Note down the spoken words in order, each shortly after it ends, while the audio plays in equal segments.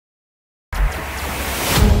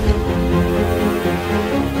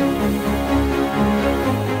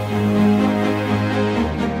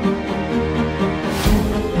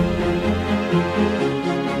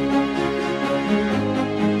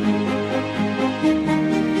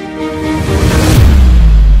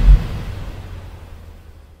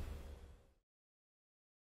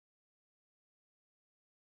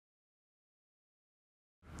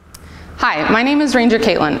Hi, my name is Ranger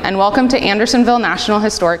Caitlin, and welcome to Andersonville National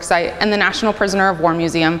Historic Site and the National Prisoner of War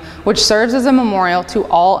Museum, which serves as a memorial to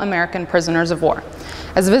all American prisoners of war.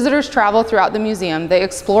 As visitors travel throughout the museum, they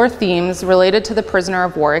explore themes related to the prisoner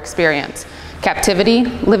of war experience: captivity,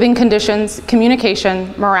 living conditions,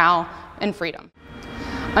 communication, morale, and freedom.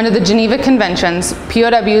 Under the Geneva Conventions,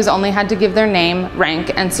 POWs only had to give their name,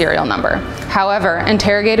 rank, and serial number. However,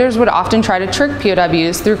 interrogators would often try to trick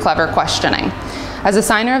POWs through clever questioning. As a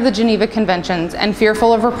signer of the Geneva Conventions and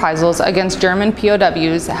fearful of reprisals against German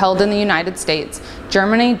POWs held in the United States,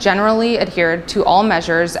 Germany generally adhered to all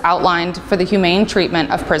measures outlined for the humane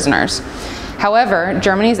treatment of prisoners. However,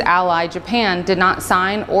 Germany's ally, Japan, did not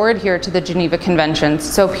sign or adhere to the Geneva Conventions,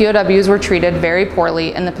 so POWs were treated very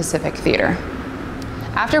poorly in the Pacific Theater.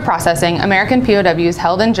 After processing, American POWs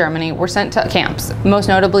held in Germany were sent to camps, most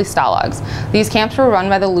notably stalags. These camps were run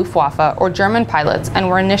by the Luftwaffe, or German pilots, and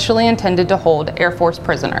were initially intended to hold Air Force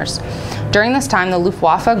prisoners. During this time, the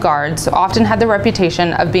Luftwaffe guards often had the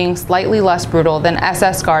reputation of being slightly less brutal than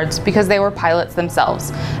SS guards because they were pilots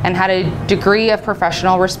themselves and had a degree of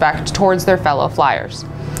professional respect towards their fellow flyers.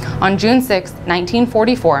 On June 6,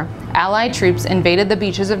 1944, Allied troops invaded the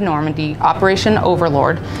beaches of Normandy, Operation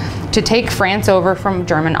Overlord, to take France over from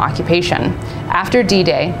German occupation. After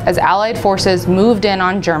D-Day, as Allied forces moved in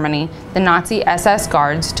on Germany, the Nazi SS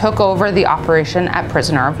guards took over the operation at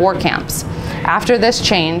prisoner of war camps. After this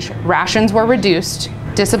change, rations were reduced,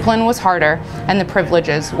 discipline was harder, and the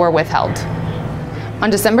privileges were withheld. On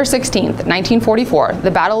December 16, 1944, the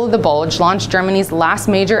Battle of the Bulge launched Germany's last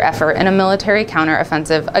major effort in a military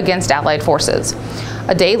counteroffensive against Allied forces.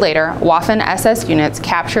 A day later, Waffen-SS units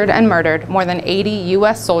captured and murdered more than 80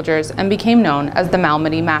 U.S. soldiers and became known as the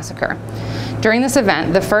Malmedy Massacre. During this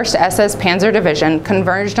event, the 1st SS Panzer Division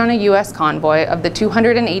converged on a U.S. convoy of the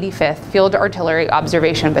 285th Field Artillery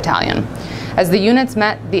Observation Battalion. As the units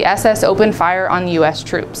met, the SS opened fire on U.S.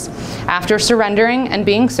 troops. After surrendering and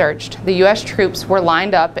being searched, the U.S. troops were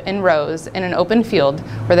lined up in rows in an open field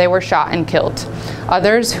where they were shot and killed.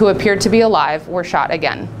 Others who appeared to be alive were shot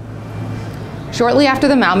again. Shortly after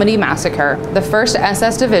the Malmedy Massacre, the 1st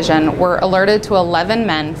SS Division were alerted to 11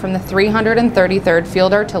 men from the 333rd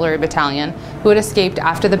Field Artillery Battalion who had escaped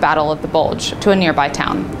after the Battle of the Bulge to a nearby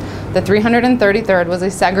town. The 333rd was a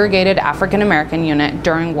segregated African-American unit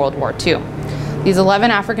during World War II. These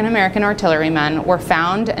 11 African-American artillerymen were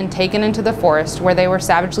found and taken into the forest where they were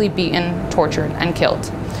savagely beaten, tortured, and killed.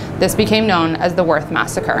 This became known as the Worth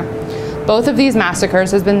Massacre. Both of these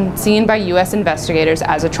massacres have been seen by U.S. investigators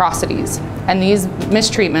as atrocities, and these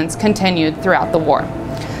mistreatments continued throughout the war.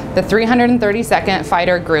 The 332nd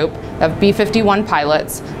Fighter Group of B-51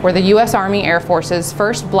 pilots were the U.S. Army Air Force's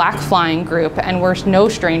first black flying group and were no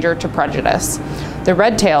stranger to prejudice. The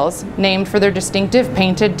Red Tails, named for their distinctive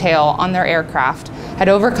painted tail on their aircraft, had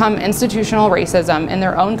overcome institutional racism in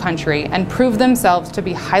their own country and proved themselves to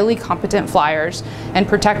be highly competent flyers and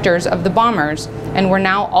protectors of the bombers, and were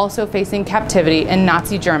now also facing captivity in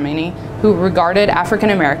Nazi Germany, who regarded African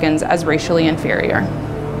Americans as racially inferior.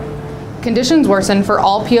 Conditions worsened for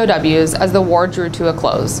all POWs as the war drew to a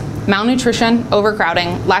close. Malnutrition,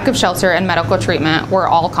 overcrowding, lack of shelter, and medical treatment were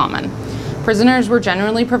all common. Prisoners were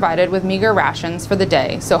generally provided with meager rations for the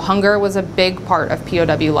day, so hunger was a big part of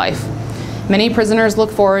POW life. Many prisoners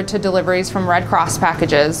look forward to deliveries from Red Cross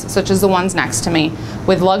packages, such as the ones next to me,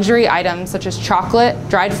 with luxury items such as chocolate,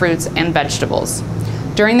 dried fruits, and vegetables.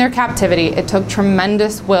 During their captivity, it took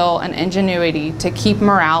tremendous will and ingenuity to keep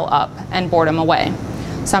morale up and boredom away.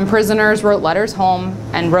 Some prisoners wrote letters home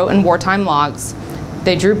and wrote in wartime logs.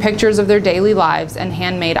 They drew pictures of their daily lives and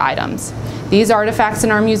handmade items. These artifacts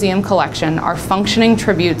in our museum collection are functioning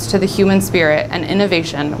tributes to the human spirit and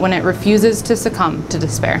innovation when it refuses to succumb to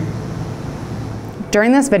despair.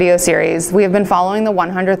 During this video series, we have been following the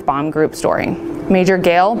 100th Bomb Group story. Major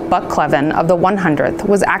Gail Buck Clevin of the 100th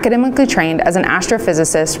was academically trained as an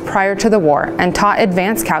astrophysicist prior to the war and taught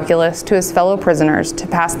advanced calculus to his fellow prisoners to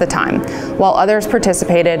pass the time, while others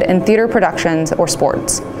participated in theater productions or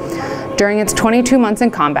sports. During its 22 months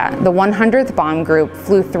in combat, the 100th Bomb Group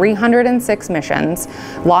flew 306 missions,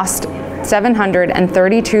 lost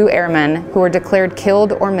 732 airmen who were declared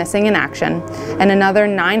killed or missing in action, and another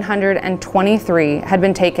 923 had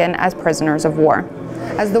been taken as prisoners of war.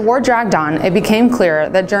 As the war dragged on, it became clear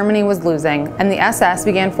that Germany was losing, and the SS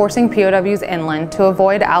began forcing POWs inland to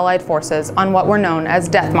avoid Allied forces on what were known as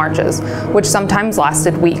death marches, which sometimes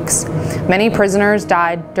lasted weeks. Many prisoners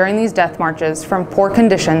died during these death marches from poor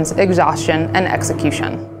conditions, exhaustion, and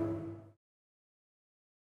execution.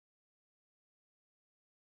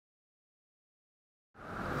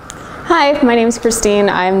 Hi, my name is Christine.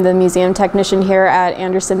 I'm the museum technician here at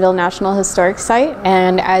Andersonville National Historic Site,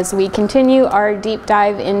 and as we continue our deep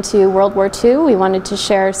dive into World War II, we wanted to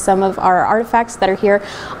share some of our artifacts that are here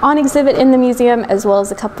on exhibit in the museum, as well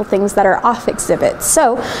as a couple things that are off exhibit.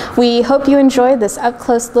 So we hope you enjoy this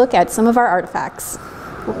up-close look at some of our artifacts.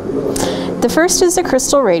 The first is a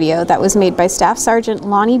crystal radio that was made by Staff Sergeant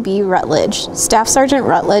Lonnie B. Rutledge. Staff Sergeant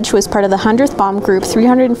Rutledge was part of the 100th Bomb Group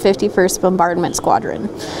 351st Bombardment Squadron.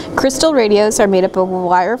 Crystal radios are made up of a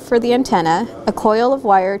wire for the antenna, a coil of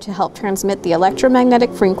wire to help transmit the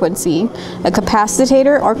electromagnetic frequency, a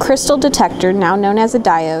capacitor or crystal detector, now known as a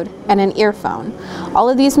diode, and an earphone. All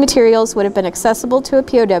of these materials would have been accessible to a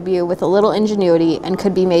POW with a little ingenuity and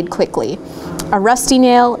could be made quickly. A rusty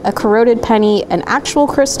nail, a corroded penny, an actual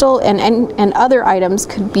crystal, and other items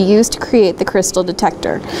could be used to create the crystal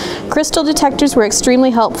detector. Crystal detectors were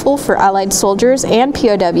extremely helpful for Allied soldiers and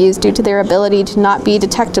POWs due to their ability to not be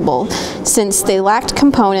detectable, since they lacked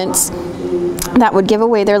components that would give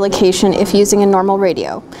away their location if using a normal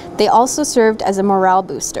radio. They also served as a morale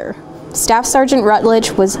booster. Staff Sergeant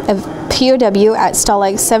Rutledge was a POW at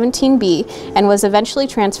Stalag 17B and was eventually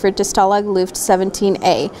transferred to Stalag Luft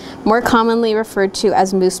 17A, more commonly referred to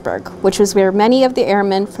as Moosburg, which was where many of the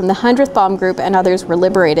airmen from the 100th Bomb Group and others were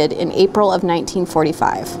liberated in April of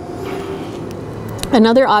 1945.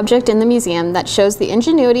 Another object in the museum that shows the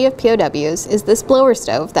ingenuity of POWs is this blower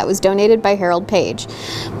stove that was donated by Harold Page.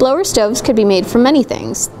 Blower stoves could be made from many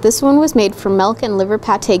things. This one was made from milk and liver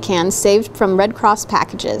pate cans saved from Red Cross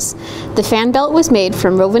packages. The fan belt was made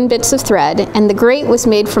from woven bits of thread, and the grate was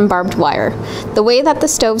made from barbed wire. The way that the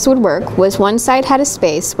stoves would work was one side had a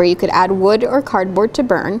space where you could add wood or cardboard to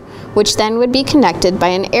burn, which then would be connected by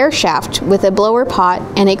an air shaft with a blower pot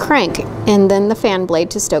and a crank, and then the fan blade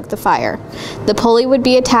to stoke the fire. The pulley would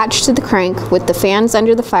be attached to the crank with the fans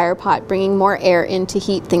under the fire pot, bringing more air in to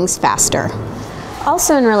heat things faster.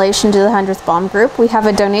 Also in relation to the 100th Bomb Group, we have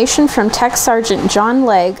a donation from Tech Sergeant John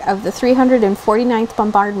Legg of the 349th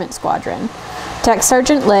Bombardment Squadron. Tech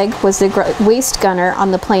Sergeant Legg was the waist gunner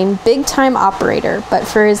on the plane Big Time Operator, but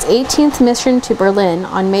for his 18th mission to Berlin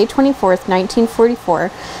on May 24,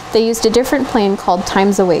 1944, they used a different plane called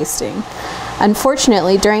Times A-Wasting.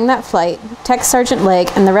 Unfortunately, during that flight, Tech Sergeant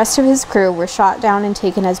Legg and the rest of his crew were shot down and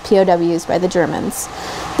taken as POWs by the Germans.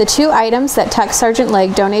 The two items that Tech Sergeant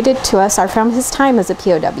Legg donated to us are from his time as a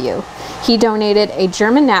POW. He donated a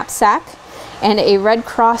German knapsack and a Red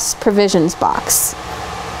Cross provisions box.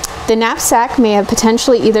 The knapsack may have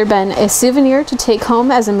potentially either been a souvenir to take home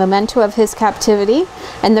as a memento of his captivity,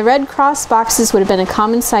 and the Red Cross boxes would have been a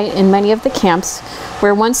common sight in many of the camps,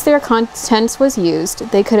 where once their contents was used,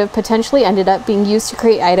 they could have potentially ended up being used to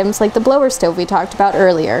create items like the blower stove we talked about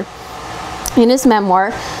earlier. In his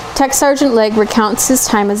memoir, Tech Sergeant Legg recounts his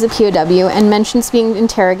time as a POW and mentions being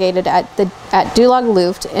interrogated at Stalag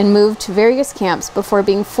Luft and moved to various camps before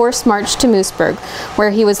being forced marched to Moosburg,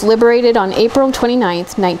 where he was liberated on April 29,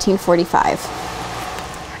 1945.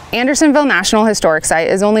 Andersonville National Historic Site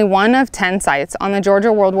is only one of 10 sites on the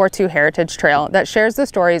Georgia World War II Heritage Trail that shares the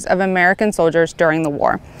stories of American soldiers during the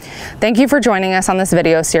war. Thank you for joining us on this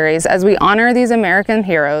video series as we honor these American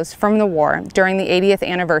heroes from the war during the 80th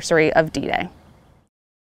anniversary of D-Day.